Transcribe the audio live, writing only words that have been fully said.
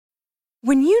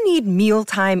When you need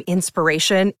mealtime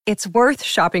inspiration, it's worth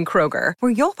shopping Kroger,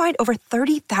 where you'll find over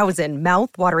 30,000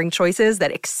 mouth-watering choices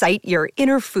that excite your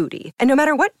inner foodie. And no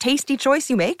matter what tasty choice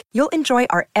you make, you'll enjoy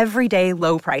our everyday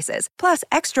low prices, plus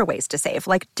extra ways to save,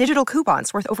 like digital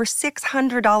coupons worth over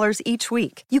 $600 each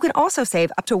week. You can also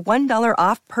save up to $1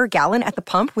 off per gallon at the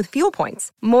pump with fuel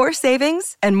points. More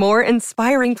savings and more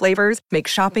inspiring flavors make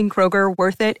shopping Kroger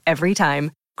worth it every time.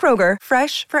 Kroger,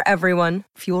 fresh for everyone.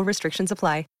 Fuel restrictions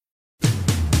apply.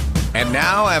 And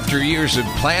now, after years of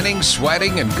planning,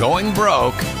 sweating, and going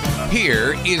broke,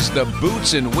 here is the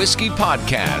Boots and Whiskey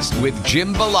Podcast with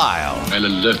Jim Belisle. And it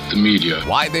left the media.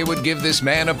 Why they would give this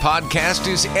man a podcast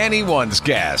is anyone's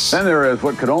guess. Then there is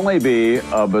what could only be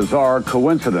a bizarre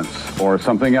coincidence or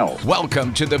something else.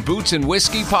 Welcome to the Boots and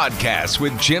Whiskey Podcast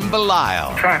with Jim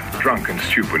Belisle. Fat, drunk, and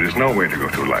stupid is no way to go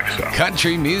through life, son.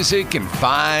 Country music and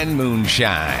fine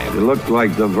moonshine. You look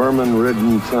like the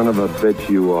vermin-ridden son of a bitch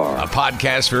you are. A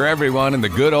podcast for everyone in the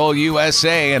good old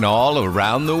USA and all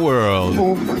around the world.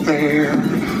 Over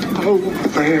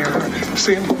there,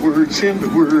 send the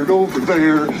word over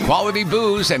there. Quality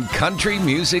booze and country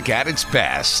music at its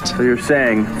best. So you're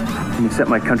saying, can you set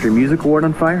my country music award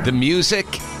on fire? The music,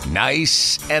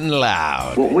 nice and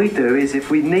loud. What we do is if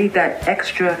we need that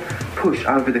extra push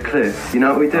over the cliff, you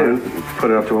know what we do? Put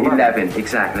it up to 11,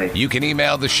 exactly. You can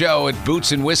email the show at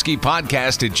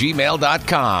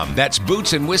bootsandwhiskeypodcast@gmail.com. That's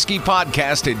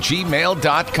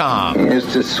bootsandwhiskeypodcast@gmail.com.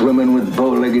 It's just swimming with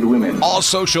bow-legged women. All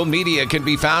social media can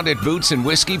be found at Boots and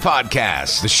Whiskey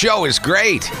Podcast. The show is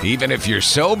great, even if you're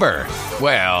sober.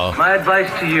 Well, My advice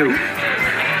to you,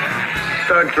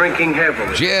 start drinking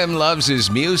heavily. Jim loves his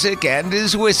music and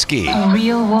his whiskey. A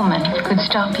real woman could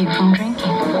stop you from drinking.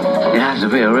 You have to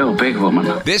be a real big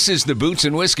woman. This is the Boots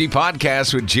and Whiskey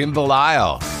Podcast with Jim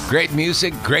Belisle. Great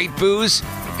music, great booze,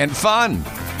 and fun,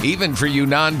 even for you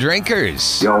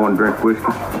non-drinkers. Y'all want to drink whiskey?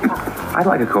 I'd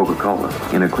like a Coca-Cola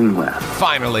in a clean glass.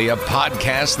 Finally, a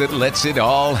podcast that lets it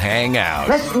all hang out.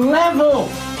 Let's level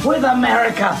with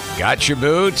America. Got your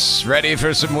boots? Ready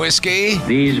for some whiskey?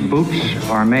 These boots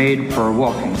are made for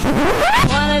walking.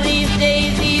 One of these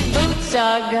days, these boots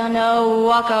are gonna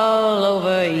walk all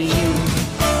over you.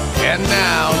 And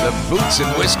now, the Boots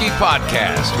and Whiskey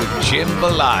Podcast with Jim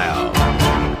Belisle.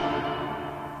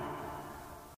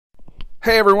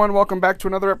 Hey everyone, welcome back to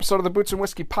another episode of the Boots and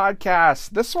Whiskey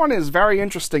Podcast. This one is very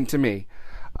interesting to me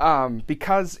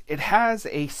because it has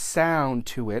a sound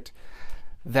to it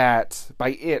that,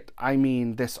 by it, I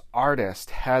mean this artist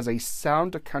has a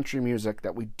sound to country music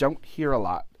that we don't hear a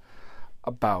lot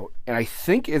about, and I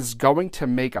think is going to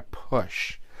make a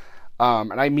push.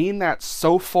 And I mean that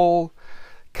soulful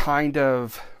kind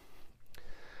of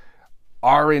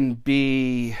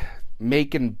R&B,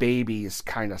 making babies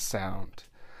kind of sound.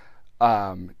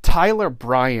 Tyler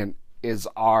Bryant is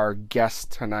our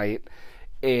guest tonight,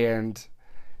 and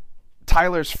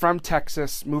Tyler's from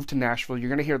Texas, moved to Nashville. You're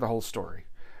going to hear the whole story,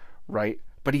 right?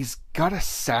 But he's got a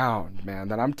sound, man,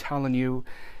 that I'm telling you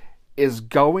is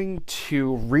going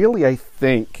to really, I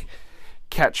think,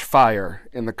 catch fire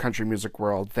in the country music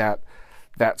world. That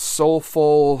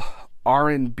soulful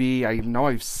R&B, I know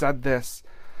I've said this,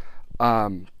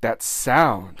 that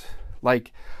sound,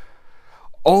 like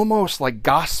almost like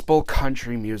gospel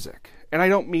country music. And I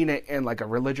don't mean it in like a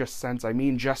religious sense. I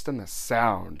mean just in the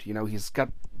sound. You know, he's got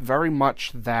very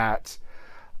much that,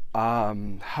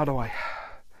 who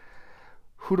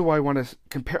do I want to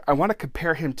compare? I want to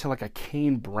compare him to like a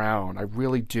Kane Brown. I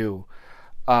really do.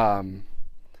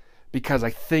 Because I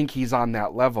think he's on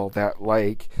that level that,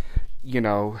 like, you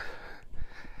know,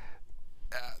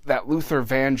 that Luther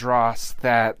Vandross,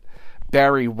 that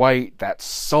Barry White, that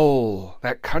soul,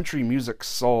 that country music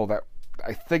soul that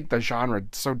I think the genre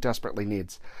so desperately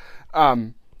needs.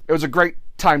 It was a great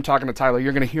time talking to Tyler.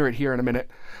 You're going to hear it here in a minute.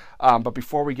 But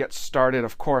before we get started,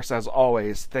 of course, as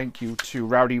always, thank you to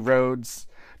Rowdy Roads,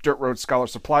 Dirt Road Scholar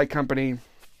Supply Company,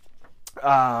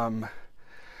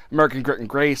 American Grit and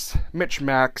Grace, Mitch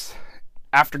Max,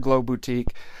 Afterglow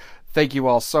Boutique. Thank you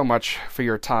all so much for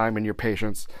your time and your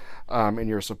patience and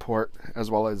your support, as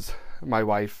well as my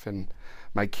wife and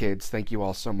my kids. Thank you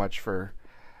all so much for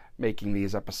making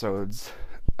these episodes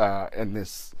and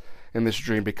this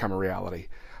dream become a reality.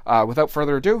 Without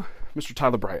further ado, Mr.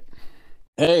 Tyler Bryant.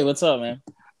 Hey, what's up, man?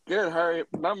 Good. How are you?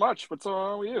 Not much. What's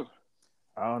wrong with you?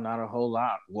 Oh, not a whole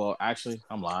lot. Well, actually,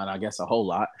 I'm lying. I guess a whole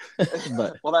lot.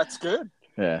 But well, that's good.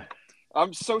 Yeah.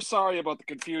 I'm so sorry about the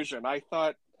confusion. I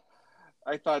thought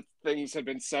things had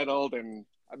been settled, and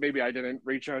maybe I didn't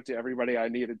reach out to everybody I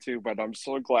needed to. But I'm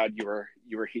so glad you're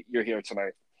here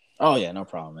tonight. Oh yeah, no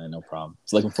problem, man. No problem.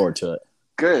 Just looking forward to it.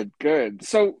 Good.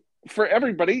 So for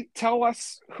everybody, tell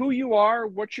us who you are,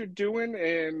 what you're doing,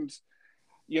 and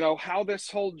how this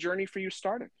whole journey for you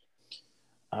started.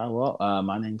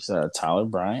 My name's Tyler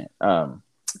Bryant.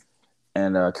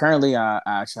 And currently I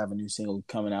actually have a new single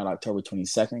coming out October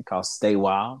 22nd called Stay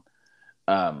Wild.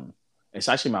 It's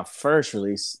actually my first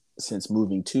release since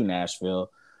moving to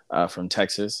Nashville from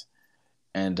Texas.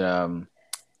 And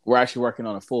we're actually working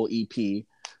on a full EP,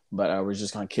 but we're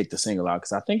just going to kick the single out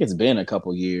because I think it's been a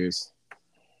couple years,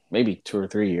 maybe 2 or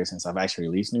 3 years since I've actually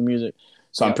released new music.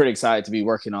 So I'm pretty excited to be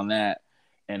working on that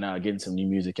and getting some new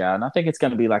music out. And I think it's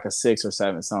going to be like a 6 or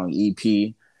 7 song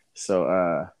EP.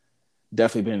 So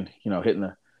definitely been,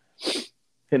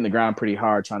 hitting the ground pretty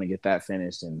hard trying to get that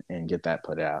finished and get that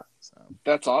put out. So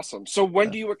that's awesome. So when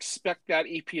do you expect that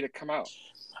EP to come out?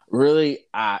 Really,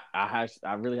 I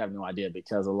really have no idea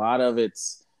because a lot of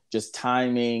it's just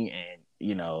timing and,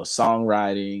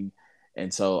 songwriting.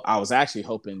 And so I was actually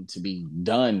hoping to be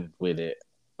done with it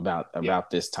about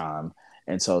this time.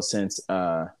 And so since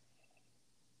that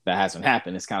hasn't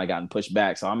happened, it's kind of gotten pushed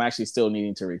back. So I'm actually still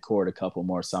needing to record a couple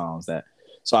more songs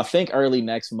so I think early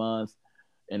next month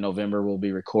in November, we'll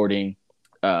be recording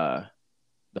the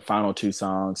final 2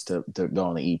 songs to go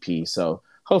on the EP. So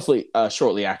hopefully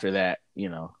shortly after that,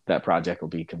 that project will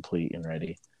be complete and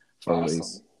ready for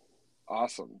release.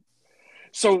 Awesome.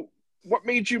 So what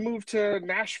made you move to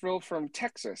Nashville from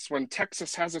Texas when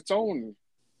Texas has its own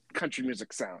country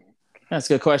music sound? That's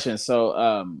a good question.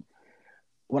 So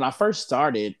when I first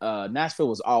started, Nashville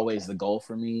was always the goal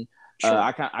for me. Sure.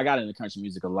 I got into country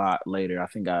music a lot later. I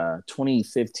think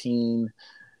 2015,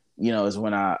 is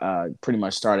when I pretty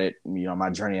much started, my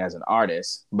journey as an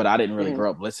artist. But I didn't really grow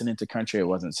up listening to country. It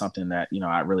wasn't something that,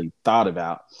 I really thought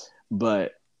about.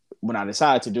 But when I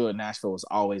decided to do it, Nashville was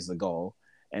always the goal.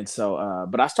 And so,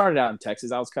 but I started out in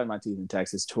Texas. I was cutting my teeth in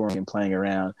Texas, touring and playing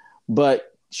around.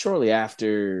 But shortly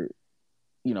after,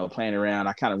 playing around,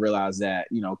 I kind of realized that,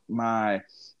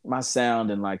 my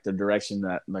sound and like the direction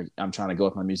that like I'm trying to go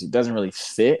with my music doesn't really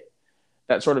fit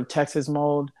that sort of Texas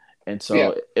mold. And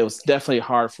so it was definitely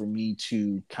hard for me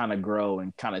to kind of grow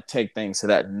and kind of take things to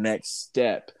that next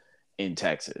step in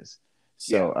Texas.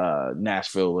 So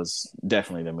Nashville was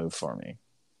definitely the move for me.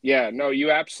 Yeah, no, you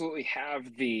absolutely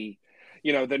have the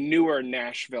newer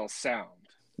Nashville sound,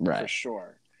 right? For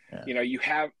sure. Yeah. You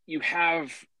have,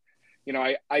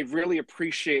 I really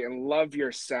appreciate and love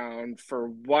your sound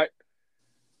for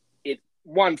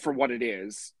for what it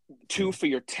is, 2, for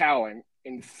your talent,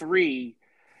 and 3,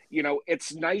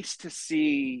 it's nice to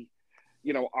see,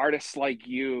 artists like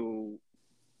you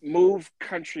move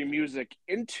country music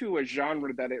into a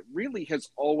genre that it really has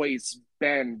always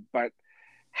been, but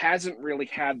hasn't really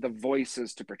had the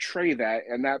voices to portray that,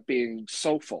 and that being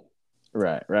soulful.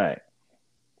 Right.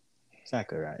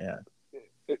 Exactly right,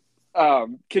 yeah.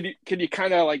 Can you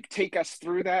kind of like take us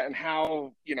through that and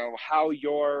how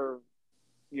your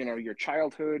your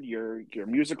childhood, your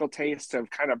musical tastes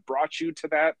have kind of brought you to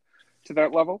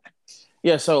that level?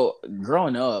 Yeah. So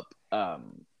growing up,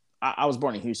 I was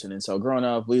born in Houston. And so growing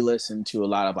up, we listened to a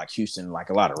lot of like Houston, like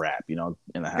a lot of rap, in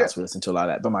the house. We listened to a lot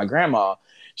of that. But my grandma,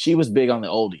 she was big on the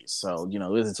oldies. So,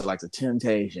 listen to like the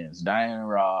Temptations, Diana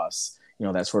Ross,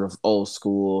 that sort of old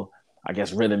school, I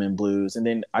guess, rhythm and blues. And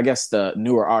then I guess the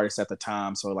newer artists at the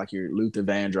time. So like your Luther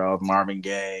Vandross, Marvin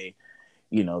Gaye,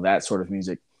 that sort of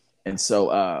music. And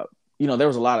so, there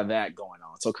was a lot of that going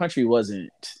on. So country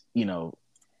wasn't,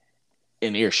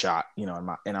 in earshot, in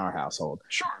our household.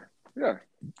 Sure. Yeah.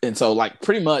 And so like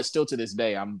pretty much still to this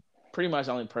day, I'm pretty much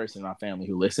the only person in my family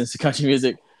who listens to country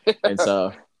music. And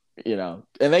so, and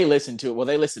they listen to it. Well,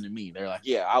 they listen to me. They're like,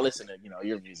 yeah, I'll listen to,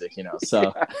 your music,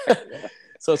 so,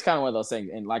 so it's kind of one of those things.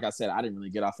 And like I said, I didn't really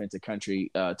get off into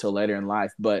country till later in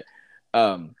life, but,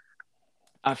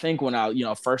 I think when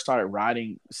I, first started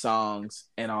writing songs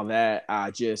and all that,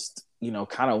 I just,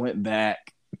 kind of went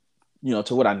back,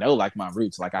 to what I know, like my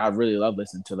roots. Like I really love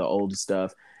listening to the old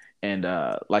stuff and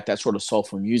like that sort of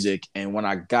soulful music. And when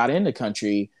I got into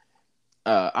country,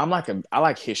 I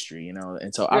like history,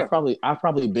 and so I've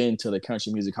probably been to the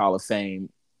Country Music Hall of Fame,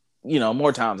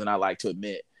 more times than I like to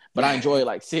admit. But I enjoy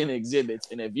like seeing the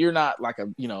exhibits. And if you're not like a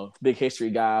big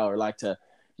history guy or like to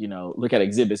look at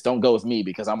exhibits, don't go with me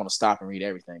because I'm going to stop and read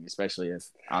everything, especially if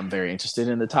I'm very interested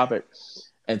in the topic.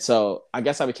 And so I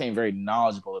guess I became very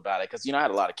knowledgeable about it because, I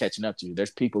had a lot of catching up to.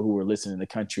 There's people who were listening to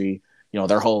country,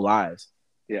 their whole lives.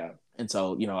 Yeah. And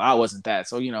so, I wasn't that.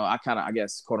 So, I kind of, I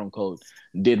guess, quote unquote,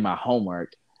 did my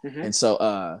homework. Mm-hmm. And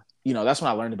so, that's when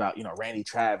I learned about, Randy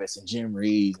Travis and Jim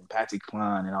Reeves and Patsy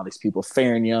Cline and all these people,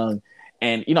 Farron Young.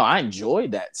 And, I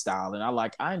enjoyed that style.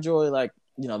 And I enjoy like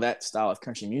that style of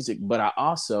country music. But I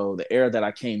also, the era that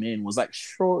I came in was like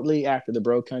shortly after the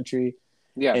bro country.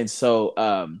 Yeah. And so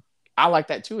I like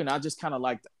that too. And I just kind of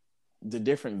liked the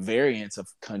different variants of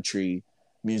country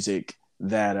music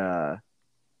that,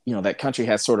 that country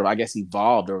has sort of, I guess,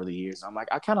 evolved over the years. I'm like,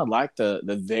 I kind of like the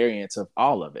variants of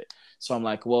all of it. So I'm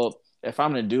like, well, if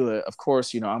I'm going to do it, of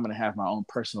course, I'm going to have my own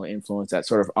personal influence, that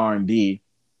sort of R&B.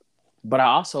 But I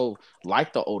also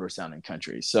like the older sounding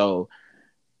country. So,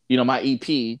 my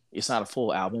EP, it's not a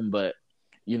full album, but,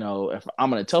 if I'm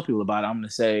going to tell people about it, I'm going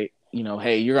to say,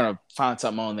 hey, you're going to find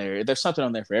something on there. There's something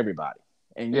on there for everybody.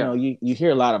 And, you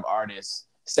hear a lot of artists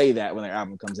say that when their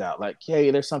album comes out, like,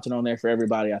 hey, there's something on there for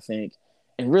everybody, I think.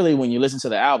 And really, when you listen to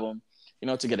the album,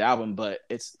 it's a good album, but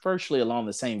it's virtually along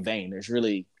the same vein. There's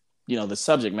really, the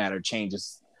subject matter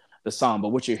changes the song, but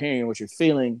what you're hearing, what you're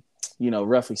feeling,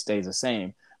 roughly stays the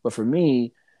same. But for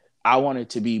me, I want it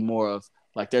to be more of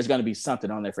like, there's going to be something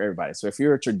on there for everybody. So if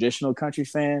you're a traditional country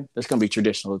fan, there's going to be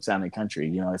traditional sounding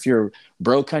country. If you're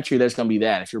bro country, there's going to be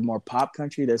that. If you're more pop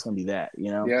country, there's going to be that,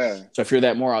 Yeah. So if you're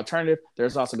that more alternative,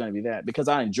 there's also going to be that, because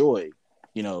I enjoy,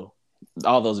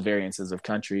 all those variances of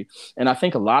country. And I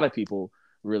think a lot of people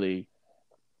really,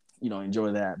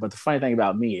 enjoy that. But the funny thing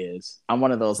about me is I'm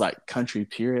one of those like country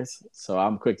purists. So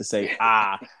I'm quick to say,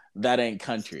 that ain't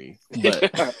country.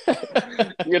 But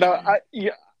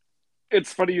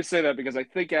it's funny you say that, because I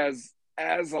think as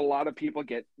a lot of people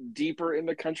get deeper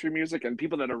into country music, and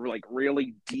people that are like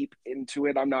really deep into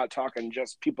it, I'm not talking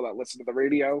just people that listen to the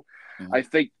radio. Mm-hmm. I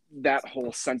think that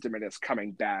whole sentiment is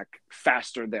coming back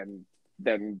faster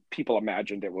than people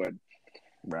imagined it would.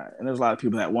 Right. And there's a lot of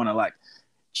people that want to like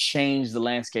change the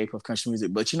landscape of country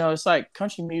music, but it's like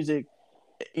country music,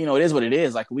 it is what it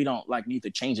is. Like, we don't like need to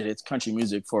change it. It's country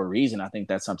music for a reason. I think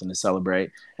that's something to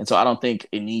celebrate. And so I don't think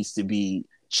it needs to be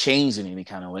changed in any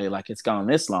kind of way. Like, it's gone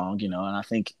this long, and I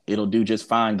think it'll do just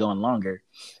fine going longer.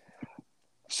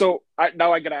 So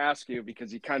now I got to ask you,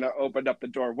 because you kind of opened up the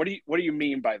door. What do you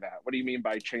mean by that? What do you mean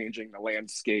by changing the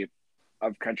landscape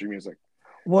of country music?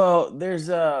 Well, there's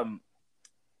I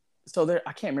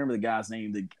can't remember the guy's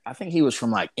name. I think he was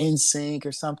from like NSYNC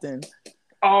or something.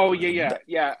 Oh yeah.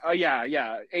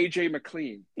 AJ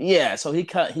McLean. Yeah, so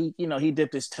he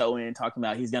dipped his toe in, talking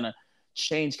about he's gonna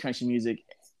change country music,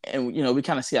 and we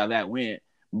kind of see how that went.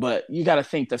 But you got to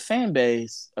think the fan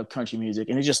base of country music,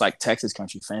 and it's just like Texas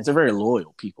country fans, they're very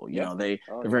loyal people. They're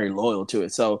very loyal to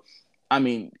it. So I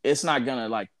mean, it's not gonna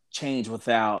like change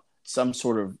without some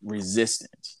sort of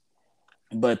resistance.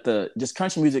 But just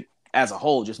country music as a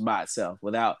whole, just by itself,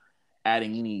 without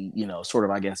adding any, sort of,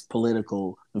 I guess,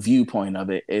 political viewpoint of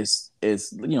it, is a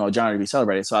genre to be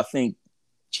celebrated. So I think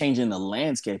changing the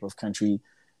landscape of country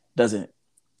doesn't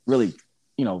really,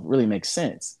 really make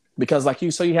sense. Because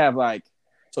you have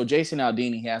Jason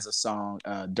Aldean, he has a song,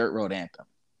 Dirt Road Anthem.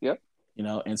 Yep.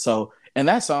 And so in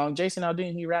that song, Jason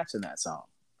Aldean, he raps in that song.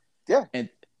 Yeah.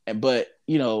 But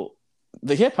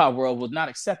the hip hop world would not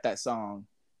accept that song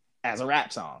as a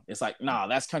rap song. It's like, nah,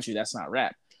 that's country, that's not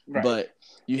rap. Right. But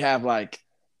you have like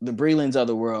the Brelands of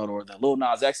the world, or the Lil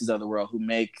Nas X's of the world, who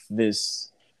make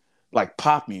this like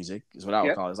pop music, is what I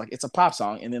would call it. It's like, it's a pop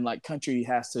song, and then like country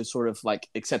has to sort of like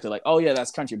accept it, like, oh yeah, that's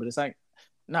country, but it's like,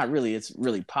 not really, it's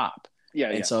really pop.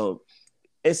 And so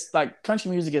it's like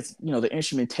country music, it's, the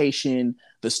instrumentation,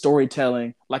 the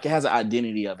storytelling, like it has an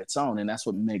identity of its own, and that's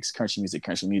what makes country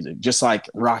music, just like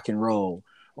rock and roll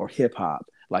or hip hop.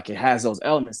 Like, it has those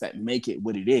elements that make it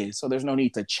what it is. So there's no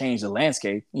need to change the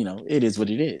landscape. It is what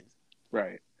it is.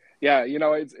 Right. Yeah.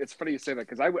 It's funny you say that,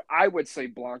 because I would say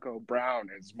Blanco Brown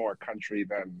is more country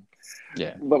than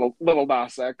Little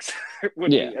Nas X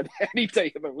would be any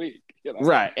day of the week.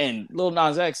 Right. And Lil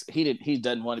Nas X, he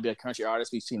doesn't want to be a country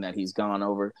artist. We've seen that he's gone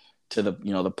over to the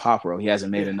the pop world. He hasn't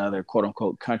made another quote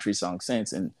unquote country song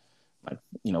since, and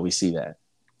we see that.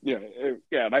 Yeah.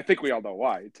 And I think we all know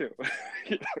why too.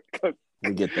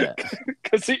 We get that,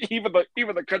 because even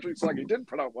the country song he did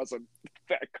put out wasn't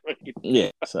that great.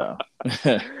 Yeah. So,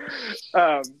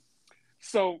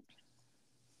 so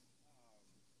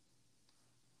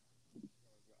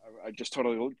I just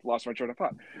totally lost my train of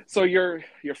thought. So you're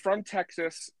from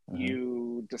Texas. Mm-hmm.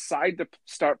 You decide to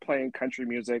start playing country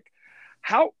music.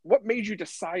 What made you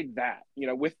decide that?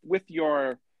 With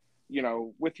your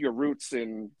roots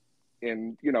in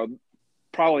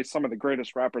probably some of the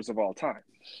greatest rappers of all time.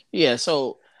 Yeah,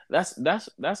 so that's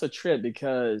a trip,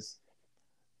 because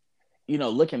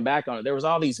looking back on it, there was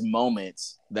all these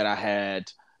moments that I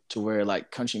had to where like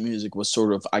country music was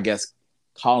sort of, I guess,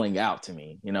 calling out to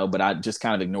me, but I just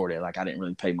kind of ignored it. Like, I didn't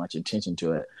really pay much attention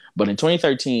to it. But in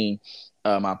 2013,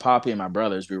 my poppy and my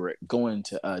brothers, we were going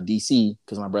to DC,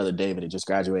 because my brother David had just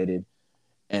graduated,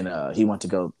 and he went to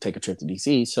go take a trip to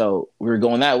DC. So we were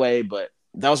going that way, but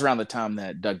that was around the time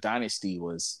that Duck Dynasty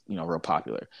was, real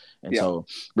popular. And so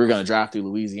we were going to drive through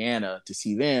Louisiana to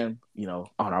see them, on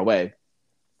our way.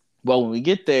 Well, when we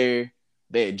get there,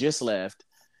 they had just left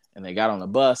and they got on the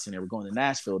bus and they were going to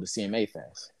Nashville to CMA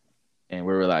Fest. And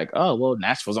we were like, oh, well,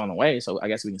 Nashville's on the way, so I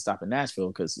guess we can stop in Nashville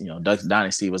because, Duck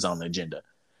Dynasty was on the agenda.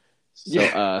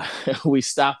 So we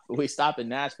stopped in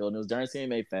Nashville, and it was during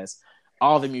CMA Fest.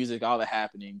 All the music, all the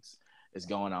happenings is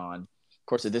going on. Of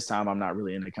course, at this time, I'm not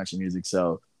really into country music,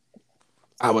 so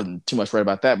I wasn't too much worried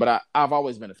about that. But I've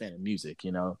always been a fan of music,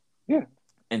 Yeah.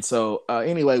 And so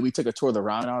anyway, we took a tour of the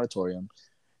Ryman Auditorium,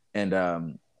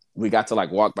 and we got to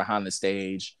walk behind the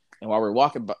stage. And while we were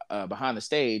walking behind the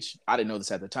stage, I didn't know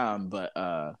this at the time,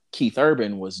 but Keith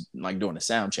Urban was doing a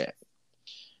sound check.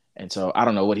 And so I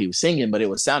don't know what he was singing, but it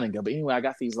was sounding good. But anyway, I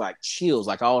got these chills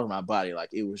all over my body.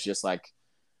 It was just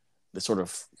the sort of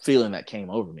feeling that came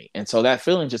over me. And so that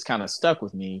feeling just kind of stuck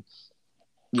with me,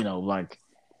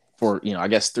 for, I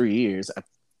guess 3 years,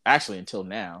 actually until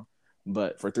now,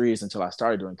 but for 3 years until I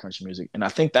started doing country music. And I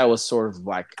think that was sort of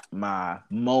my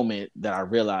moment that I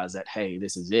realized that, hey,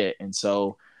 this is it. And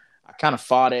so I kind of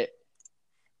fought it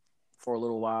for a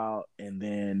little while. And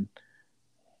then,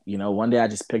 one day I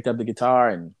just picked up the guitar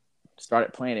and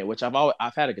started playing it, which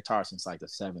I've had a guitar since the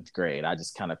 7th grade. I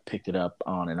just kind of picked it up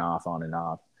on and off.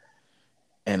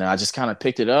 And I just kind of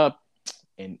picked it up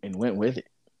and went with it.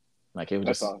 It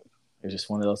was just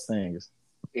one of those things.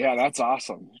 Yeah, that's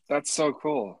awesome. That's so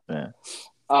cool. Yeah.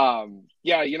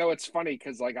 It's funny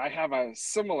because I have a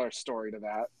similar story to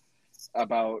that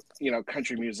about,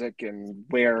 country music and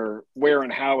where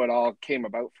and how it all came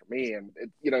about for me. And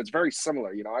it's very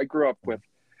similar. I grew up with,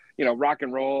 rock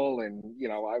and roll, and,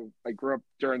 I grew up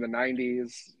during the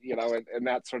 90s, and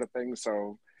that sort of thing.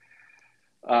 So,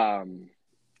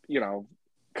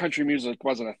 country music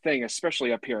wasn't a thing,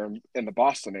 especially up here in the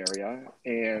Boston area.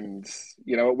 And,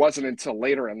 it wasn't until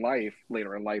later in life,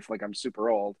 I'm super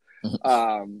old.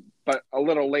 But a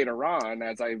little later on,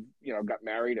 as I, got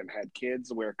married and had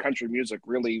kids, where country music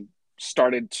really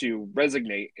started to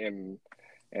resonate and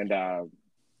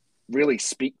really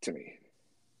speak to me.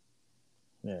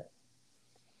 Yeah.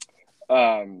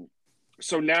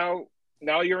 So now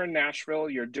you're in Nashville,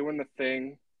 you're doing the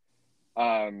thing.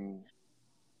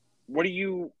 What are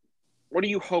you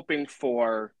hoping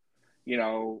for,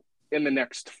 in the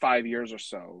next 5 years or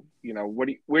so?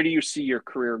 Where do you see your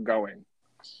career going?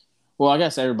 Well, I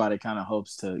guess everybody kind of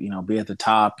hopes to, be at the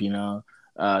top, to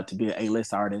be an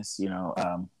A-list artist.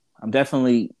 I'm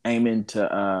definitely aiming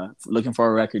to looking for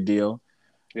a record deal.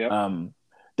 Yeah.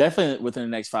 Definitely within the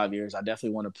next 5 years, I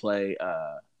definitely want to play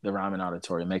the Ryman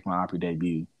Auditorium, make my Opry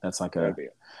debut. That's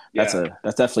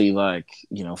that's definitely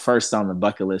first on the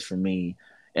bucket list for me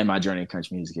in my journey in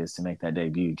country music is to make that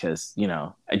debut, because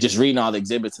just reading all the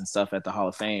exhibits and stuff at the Hall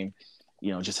of Fame,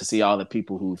 just to see all the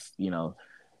people who've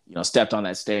stepped on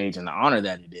that stage and the honor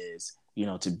that it is,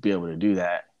 to be able to do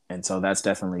that. And so that's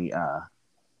definitely a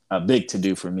big to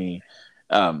do for me.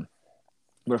 But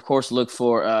of course, look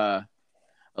for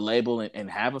a label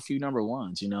and have a few number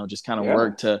ones, just kind of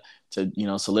work to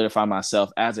solidify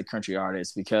myself as a country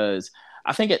artist, because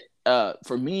I think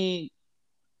for me,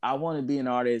 I want to be an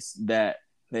artist that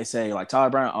they say Tyler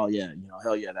Brown, oh yeah,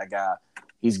 hell yeah, that guy,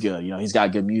 he's good. He's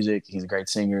got good music. He's a great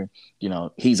singer.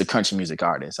 He's a country music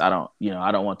artist. I don't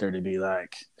want there to be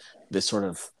this sort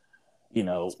of,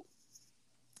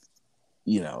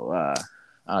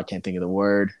 I can't think of the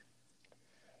word.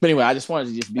 But anyway, I just wanted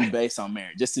to just be based on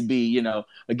merit, just to be,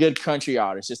 a good country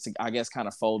artist, just to, I guess, kind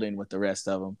of fold in with the rest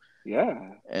of them. Yeah.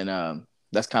 And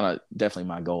that's kind of definitely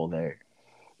my goal there.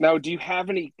 Now, do you have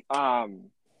any,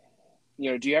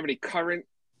 current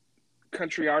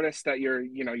country artists that you're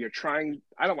trying,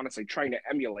 I don't want to say trying to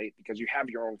emulate because you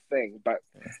have your own thing, but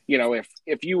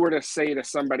if you were to say to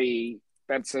somebody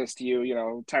that says to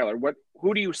you, Tyler,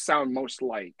 who do you sound most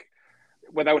like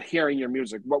without hearing your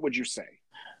music, what would you say?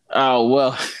 Oh,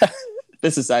 well,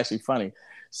 this is actually funny.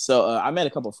 So I met a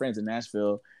couple of friends in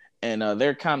Nashville, and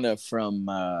they're kind of from,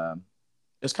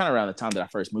 it was kind of around the time that I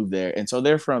first moved there. And so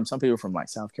they're some people from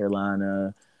South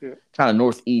Carolina, kind of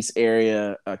Northeast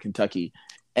area, Kentucky.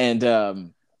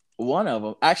 And one of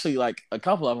them, actually, a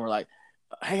couple of them were like,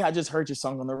 hey, I just heard your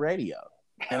song on the radio.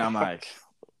 And I'm like,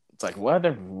 it's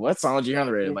what song did you hear on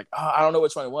the radio? Like, oh, I don't know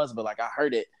which one it was, but I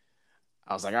heard it.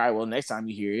 I was like, all right, well, next time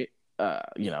you hear it,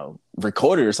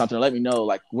 record it or something, or let me know,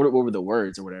 what were the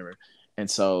words or whatever. And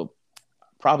so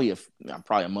probably a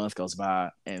month goes by.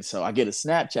 And so I get a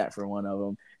Snapchat from one of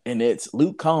them, and it's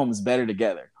Luke Combs' Better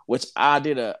Together, which I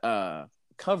did a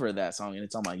cover of that song, and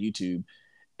it's on my YouTube.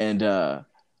 And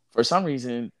for some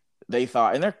reason, they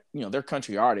thought, and they're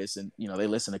country artists, and they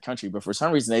listen to country, but for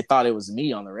some reason they thought it was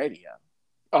me on the radio.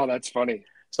 Oh, that's funny.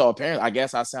 So apparently, I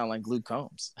guess I sound like Luke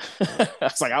Combs. I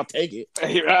was like, I'll take it.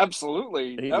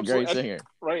 Absolutely. He's a great singer.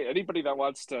 Right. Anybody that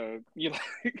wants to,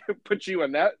 put you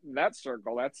in that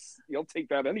circle, you'll take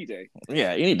that any day.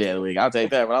 Yeah, any day of the week, I'll take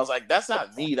that. But I was like, that's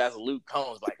not me. That's Luke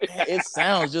Combs. Like, man, it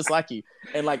sounds just like you.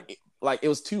 And like it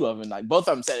was two of them. Like both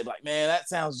of them said it. Like, man, that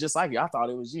sounds just like you. I thought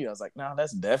it was you. I was like, no,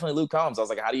 that's definitely Luke Combs. I was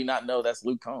like, how do you not know that's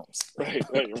Luke Combs? Right.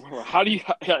 How do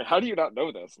you not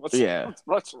know this?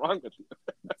 What's wrong with you?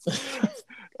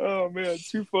 Oh man,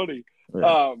 too funny.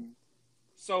 Yeah.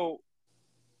 So,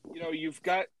 you've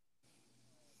got.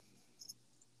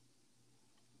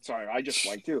 Sorry, I just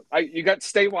blanked too. You got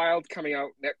Stay Wild coming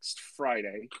out next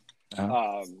Friday.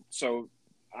 Uh-huh. So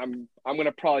I'm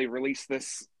gonna probably release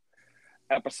this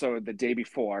episode the day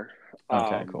before.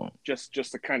 Okay, cool. Just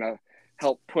to kind of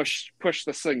help push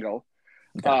the single.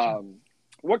 Gotcha.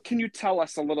 What can you tell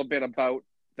us a little bit about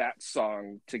that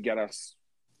song to get us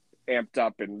amped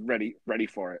up and ready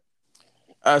for it?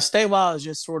 Stay Wild is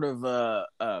just sort of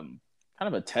kind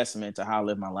of a testament to how I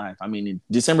live my life. I mean, in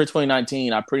December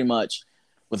 2019, I pretty much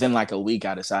within like a week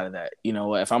I decided that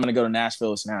if I'm gonna go to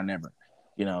Nashville, it's now or never.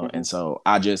 Mm-hmm. And so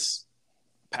I just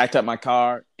packed up my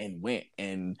car and went.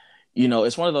 And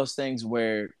it's one of those things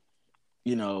where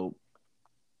you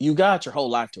got your whole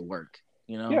life to work.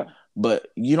 Yeah. But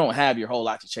you don't have your whole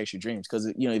life to chase your dreams because,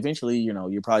 eventually,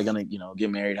 you're probably going to,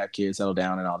 get married, have kids, settle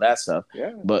down and all that stuff.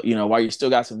 Yeah. But, while you still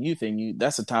got some youth in you,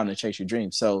 that's the time to chase your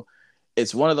dreams. So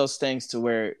it's one of those things to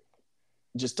where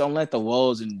just don't let the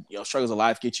woes and, struggles of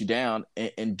life get you down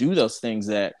and do those things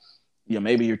that,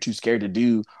 maybe you're too scared to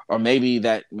do, or maybe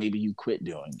you quit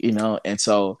doing, And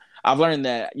so I've learned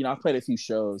that, I've played a few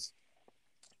shows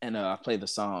and I played the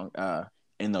song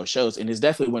in those shows, and it's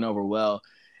definitely went over well.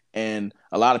 And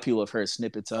a lot of people have heard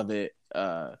snippets of it.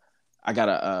 I got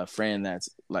a friend that's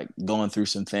like going through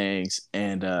some things,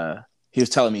 and he was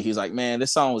telling me, he's like, man,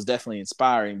 this song was definitely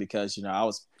inspiring because, I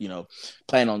was,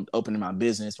 planning on opening my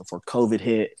business before COVID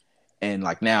hit. And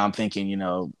like, now I'm thinking,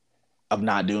 of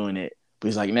not doing it. But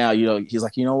he's like, now, he's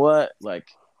like, you know what? Like,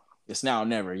 it's now or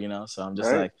never, So I'm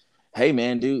just like, hey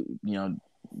man, do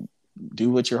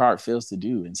what your heart feels to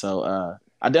do. And so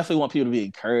I definitely want people to be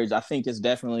encouraged. I think it's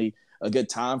definitely a good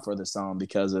time for the song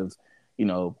because of,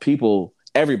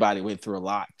 everybody went through a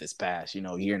lot this past,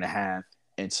 year and a half.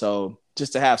 And so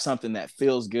just to have something that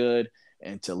feels good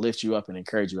and to lift you up and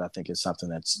encourage you, I think is something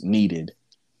that's needed.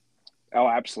 Oh,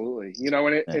 absolutely.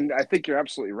 And I think you're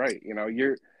absolutely right.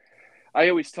 I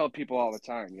always tell people all the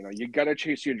time, you got to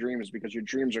chase your dreams because your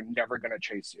dreams are never going to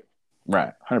chase you.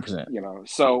 Right. 100%.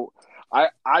 So I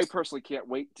personally can't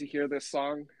wait to hear this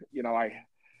song.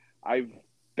 I've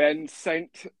been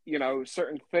sent,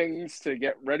 certain things to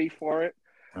get ready for it.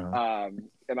 Uh-huh.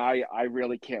 And I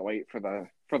really can't wait for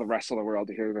the rest of the world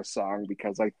to hear this song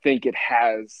because I think it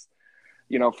has,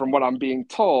 from what I'm being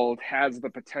told, has the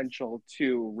potential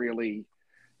to really,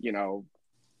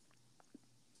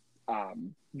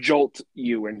 jolt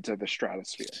you into the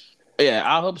stratosphere. Yeah,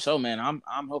 I hope so, man.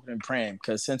 I'm hoping and praying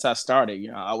because since I started,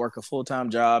 I work a full-time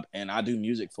job and I do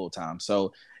music full-time.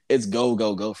 So it's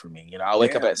go for me. I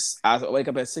wake up at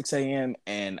 6 a.m.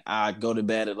 and I go to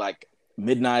bed at like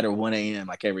midnight or 1 a.m.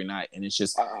 like every night. And it's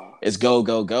just it's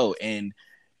go. And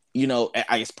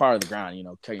it's part of the grind,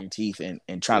 cutting your teeth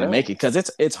and trying to make it because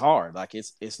it's hard. Like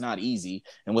it's not easy.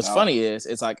 And what's funny is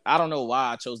it's like I don't know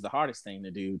why I chose the hardest thing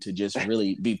to do to just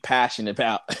really be passionate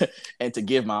about and to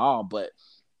give my all. But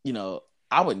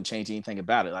I wouldn't change anything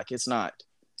about it. Like it's not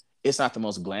the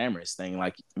most glamorous thing.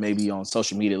 Like maybe on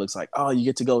social media it looks like, oh, you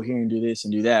get to go here and do this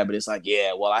and do that. But it's like,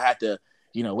 yeah, well, I had to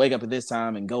wake up at this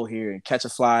time and go here and catch a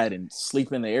flight and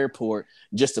sleep in the airport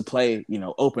just to play,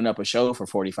 open up a show for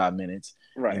 45 minutes.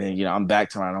 Right. And then, I'm back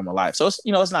to my normal life. So it's,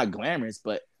 it's not glamorous,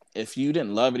 but if you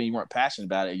didn't love it and you weren't passionate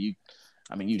about it, you'd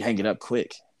hang it up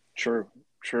quick. True.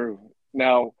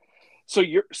 Now, so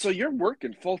you're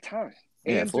working full time.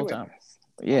 Yeah, full time.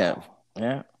 Yeah.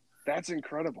 Yeah. That's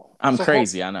incredible. I'm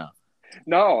crazy. I know.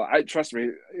 No, trust me,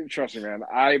 man.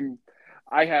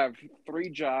 I have 3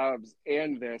 jobs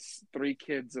and 3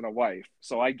 kids and a wife,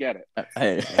 so I get it.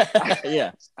 Hey,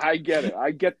 yeah, I get it.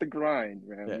 I get the grind,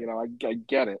 man. Yeah. I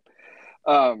get it.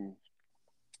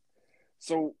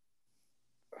 So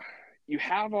you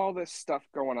have all this stuff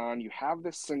going on. You have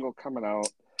this single coming out.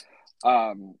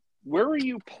 Where are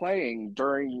you playing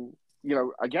during?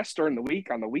 I guess during the week,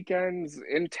 on the weekends,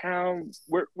 in town.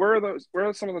 Where are those? Where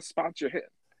are some of the spots you're hitting?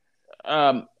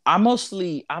 I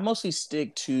mostly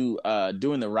stick to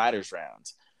doing the writers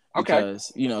rounds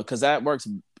because because that works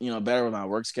better with my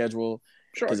work schedule,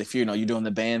 Sure. Because if you're doing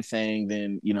the band thing,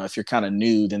 then if you're kind of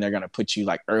new, then they're gonna put you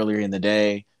like earlier in the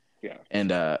day. Yeah.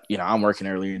 And I'm working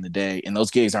earlier in the day, and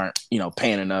those gigs aren't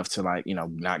paying enough to like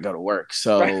not go to work.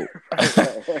 So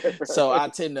so I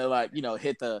tend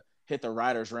to hit the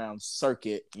writers round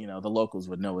circuit. The locals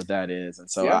would know what that is, and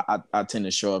so Yeah. I tend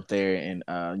to show up there and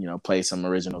play some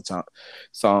original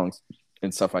songs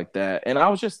and stuff like that. And I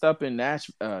was just up in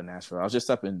Nashville. I was just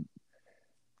up in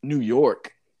New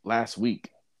York last week.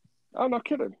 Oh, no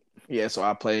kidding. Yeah, so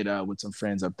I played with some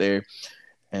friends up there,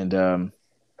 and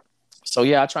so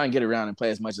yeah, I try and get around and play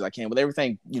as much as I can. With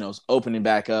everything, opening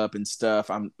back up and stuff,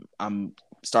 I'm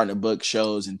starting to book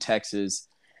shows in Texas,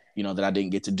 that I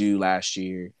didn't get to do last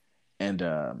year, and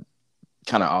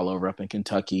kind of all over up in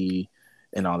Kentucky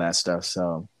and all that stuff.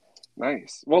 So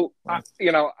nice. Well,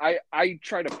 I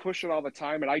try to push it all the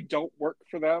time, and I don't work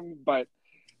for them, but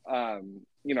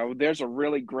there's a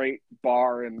really great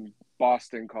bar in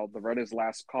Boston called the Writer's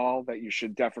Last Call that you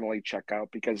should definitely check out,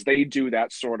 because they do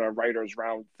that sort of writers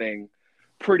round thing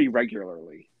pretty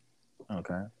regularly.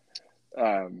 Okay.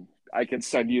 I can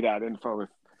send you that info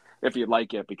if you'd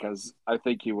like it, because I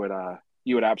think you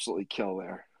would absolutely kill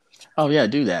there. Oh yeah,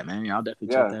 do that, man. I'll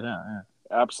definitely check that out. Yeah.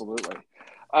 Absolutely.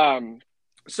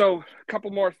 So a couple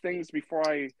more things before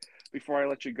I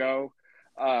let you go.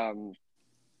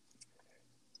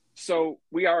 So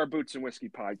we are a Boots and Whiskey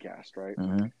podcast, right?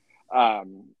 Mm-hmm.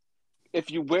 If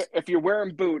you're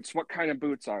wearing boots, what kind of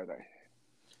boots are they?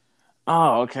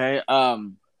 Oh, okay.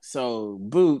 So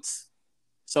boots.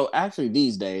 So actually,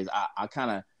 these days I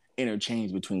kind of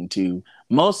interchange between two.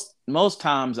 Most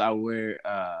times I wear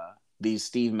these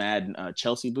Steve Madden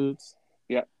Chelsea boots.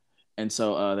 Yeah. And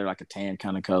so they're like a tan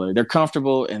kind of color. They're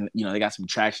comfortable, and they got some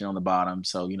traction on the bottom,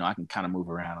 so I can kind of move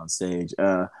around on stage.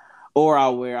 Or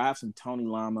I have some Tony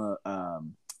Lama.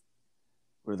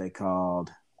 What are they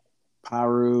called?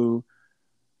 Paru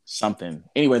something.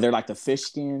 Anyway, they're like the fish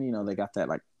skin. They got that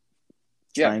like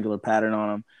triangular pattern on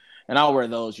them, and I'll wear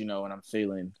those. When I'm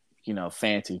feeling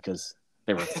fancy, because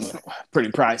they were pretty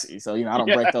pricey. So I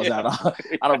don't break those out.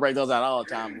 I don't break those out all the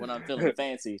time. When I'm feeling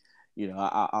fancy,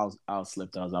 I'll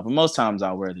slip those off. But most times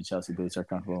I'll wear the Chelsea boots. Are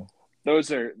comfortable.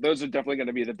 Those are definitely going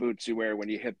to be the boots you wear when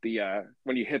you hit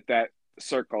that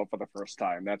circle for the first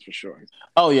time. That's for sure.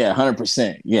 Oh yeah,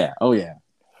 100%. Yeah. Oh yeah.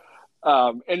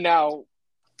 And now,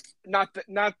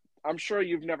 I'm sure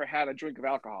you've never had a drink of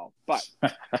alcohol, but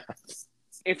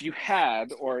if you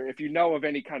had, or if you know of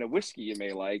any kind of whiskey you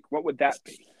may like, what would that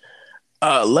be?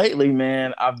 Lately,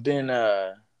 man, I've been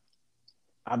on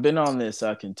this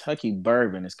Kentucky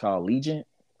bourbon. It's called Legion.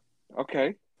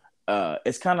 Okay.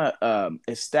 It's kind of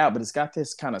it's stout, but it's got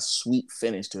this kind of sweet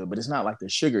finish to it. But it's not like the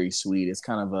sugary sweet. It's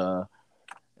kind of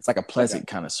it's like a pleasant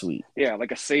kind of sweet. Yeah,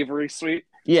 like a savory sweet.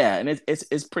 Yeah, and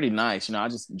it's pretty nice. I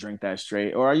just drink that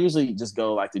straight, or I usually just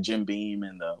go like the Jim Beam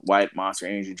and the White Monster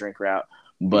Energy drink route.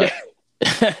 But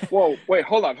whoa, wait,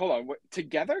 hold on, what,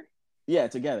 together? Yeah,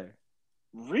 together.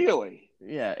 Really?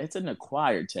 Yeah, it's an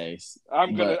acquired taste.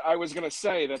 I was gonna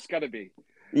say that's gotta be.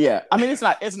 Yeah, I mean it's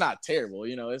not terrible.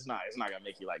 It's not gonna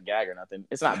make you like gag or nothing.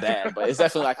 It's not bad, but it's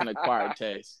definitely like an acquired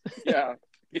taste. Yeah.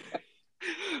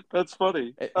 That's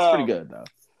funny. It's pretty good though.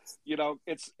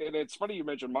 It's funny you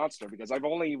mentioned Monster, because I've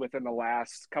only within the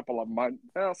last couple of months,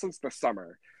 since the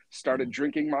summer, started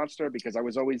drinking Monster, because I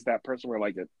was always that person where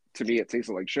to me it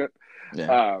tasted like shit.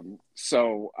 Yeah.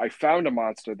 So I found a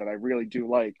Monster that I really do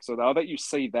like. So now that you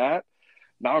say that,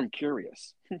 now I'm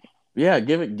curious. Yeah,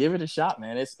 give it a shot,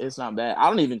 man. It's not bad.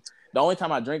 The only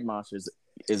time I drink Monsters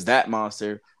is that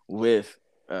Monster with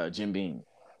Jim Beam.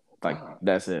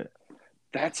 That's it.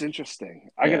 That's interesting.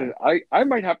 I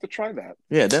might have to try that.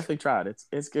 Yeah, definitely try it.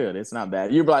 It's good. It's not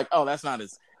bad. You're like, oh, that's not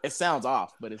as. It sounds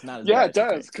off, but it's not as. Yeah, it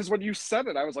does. Because when you said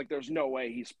it, I was like, "There's no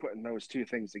way he's putting those two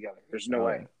things together. There's no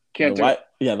way. Can't do it."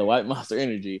 Yeah, the White Monster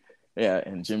Energy. Yeah,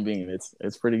 and Jim Beam.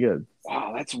 It's pretty good.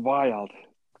 Wow, that's wild.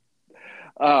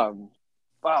 Wow.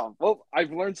 Well,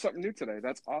 I've learned something new today.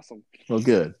 That's awesome. Well,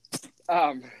 good.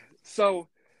 So,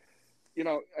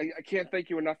 I can't thank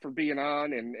you enough for being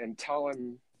on and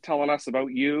telling us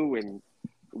about you and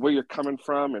where you're coming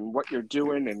from and what you're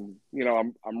doing. And,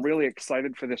 I'm really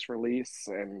excited for this release.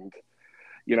 And,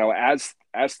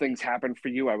 as things happen for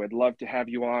you, I would love to have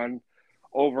you on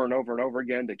over and over and over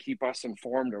again to keep us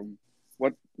informed of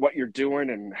what you're doing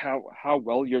and how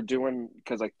well you're doing.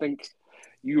 Because I think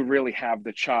you really have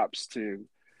the chops to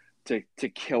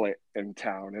kill it in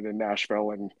town and in Nashville,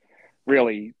 and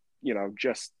really,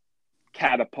 just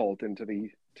catapult into the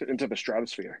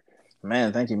stratosphere.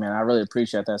 Man, thank you, man. I really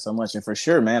appreciate that so much. And for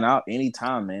sure, man,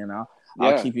 anytime, man,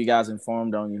 I'll keep you guys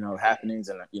informed on, happenings,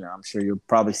 and I'm sure you'll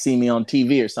probably see me on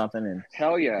TV or something. And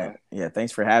hell yeah. Yeah,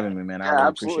 thanks for having me, man. I really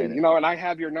absolutely. appreciate it. And I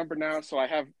have your number now, so I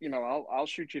have, I'll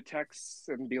shoot you texts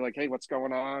and be like, hey, what's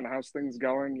going on? How's things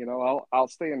going? I'll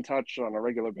stay in touch on a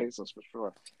regular basis for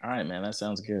sure. All right, man. That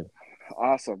sounds good.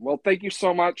 Awesome. Well, thank you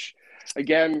so much.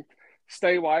 Again,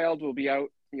 Stay Wild will be out,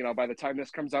 by the time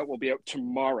this comes out, we'll be out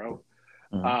tomorrow.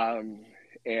 Mm-hmm.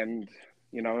 And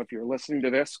if you're listening to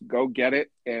this, go get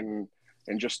it and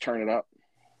just turn it up.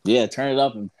 Yeah, turn it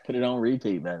up and put it on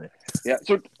repeat, baby. Yeah.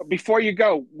 So before you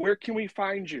go, where can we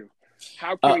find you?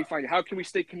 How can we find you? How can we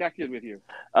stay connected with you?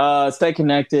 Stay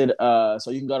connected. So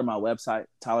you can go to my website,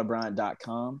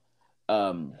 tylerbryant.com.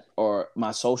 Or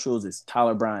my socials is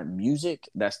Tyler Bryant Music.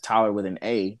 That's Tyler with an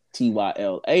A,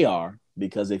 Tylar,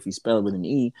 because if you spell it with an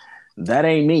E, that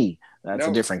ain't me. That's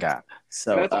a different guy.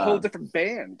 So that's a whole different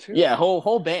band too. Yeah,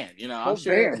 whole band. I'm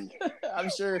sure. I'm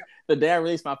sure the day I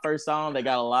released my first song, they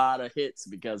got a lot of hits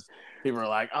because people are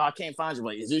like, "Oh, I can't find you." I'm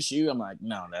like, is this you? I'm like,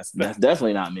 no, that's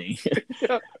definitely not me. It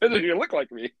doesn't even look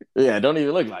like me. Yeah, don't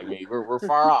even look like me. We're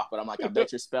far off, but I'm like, I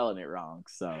bet you're spelling it wrong.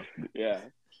 So yeah.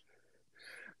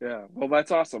 Well,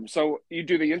 that's awesome. So you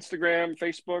do the Instagram,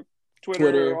 Facebook,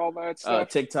 Twitter, all that stuff.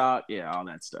 TikTok, all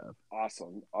that stuff.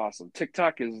 Awesome.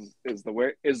 TikTok is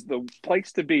the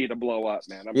place to be to blow up,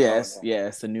 man.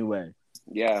 It's the new way.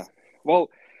 Yeah. Well,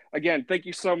 again, thank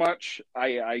you so much.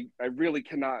 I really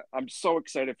cannot. I'm so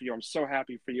excited for you. I'm so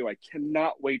happy for you. I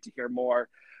cannot wait to hear more.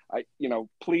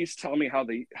 Please tell me how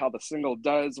the single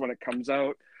does when it comes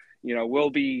out. We'll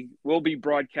be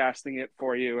broadcasting it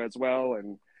for you as well,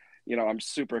 and I'm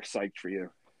super psyched for you.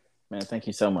 Man, thank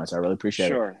you so much. I really appreciate it.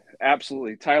 Sure,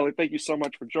 absolutely. Tyler, thank you so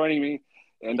much for joining me,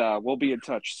 and we'll be in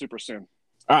touch super soon.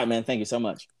 All right, man. Thank you so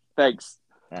much. Thanks.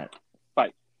 All right.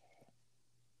 Bye.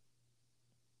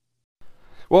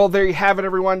 Well, there you have it,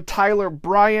 everyone. Tyler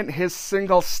Bryant, his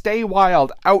single Stay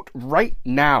Wild, out right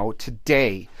now,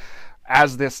 today.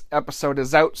 As this episode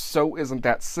is out, so isn't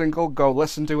that single. Go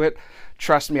listen to it.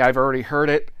 Trust me, I've already heard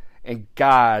it, and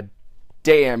god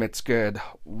damn, it's good.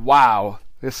 Wow.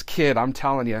 This kid, I'm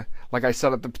telling you, like I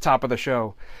said at the top of the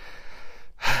show,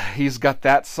 he's got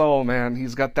that soul, man.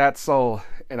 He's got that soul,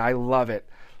 and I love it.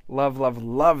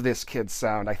 Love this kid's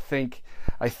sound. I think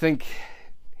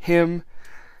him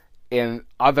and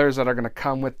others that are going to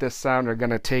come with this sound are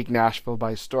going to take Nashville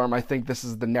by storm. I think this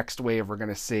is the next wave we're going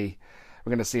to see.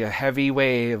 We're going to see a heavy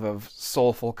wave of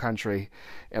soulful country,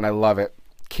 and I love it.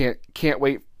 Can't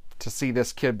wait to see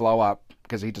this kid blow up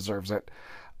because he deserves it.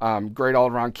 Great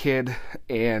all-around kid,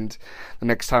 and the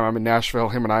next time I'm in Nashville,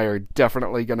 him and I are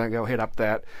definitely going to go hit up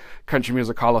that Country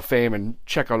Music Hall of Fame and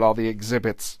check out all the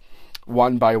exhibits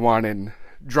one by one and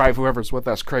drive whoever's with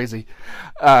us crazy.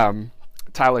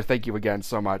 Tyler, thank you again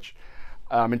so much.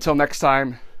 Until next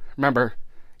time, remember,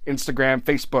 Instagram,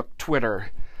 Facebook, Twitter,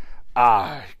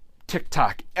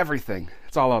 TikTok, everything.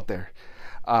 It's all out there.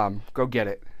 Go get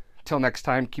it. Till next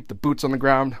time, keep the boots on the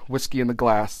ground, whiskey in the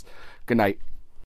glass. Good night.